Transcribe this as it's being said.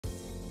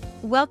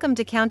Welcome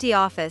to County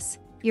Office,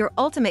 your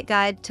ultimate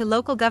guide to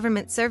local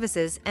government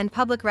services and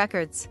public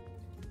records.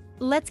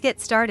 Let's get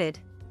started.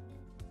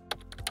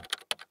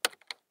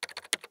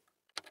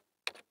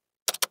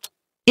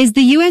 Is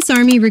the U.S.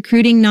 Army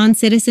recruiting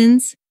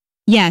non-citizens?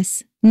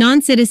 Yes,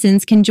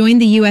 non-citizens can join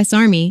the U.S.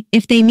 Army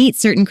if they meet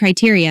certain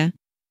criteria.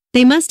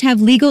 They must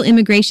have legal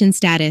immigration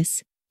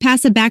status,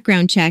 pass a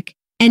background check,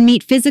 and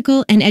meet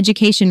physical and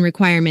education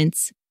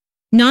requirements.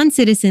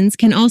 Non-citizens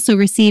can also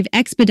receive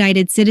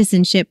expedited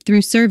citizenship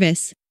through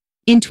service.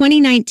 In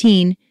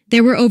 2019,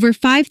 there were over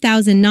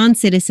 5,000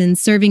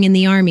 non-citizens serving in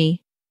the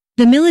Army.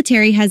 The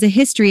military has a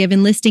history of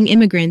enlisting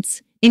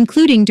immigrants,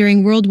 including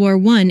during World War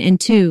I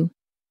and II.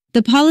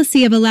 The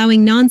policy of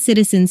allowing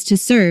non-citizens to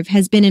serve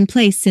has been in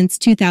place since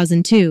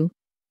 2002.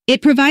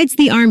 It provides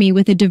the Army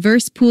with a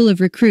diverse pool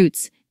of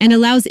recruits and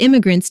allows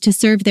immigrants to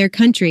serve their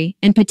country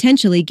and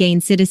potentially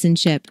gain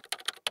citizenship.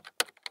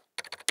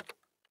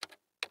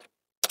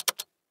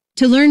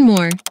 To learn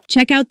more,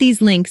 check out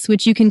these links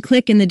which you can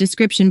click in the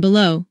description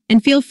below,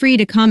 and feel free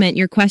to comment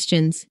your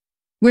questions.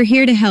 We're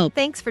here to help.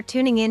 Thanks for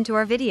tuning in to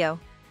our video.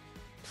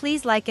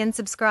 Please like and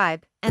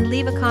subscribe, and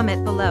leave a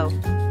comment below.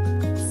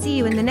 See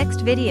you in the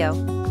next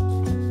video.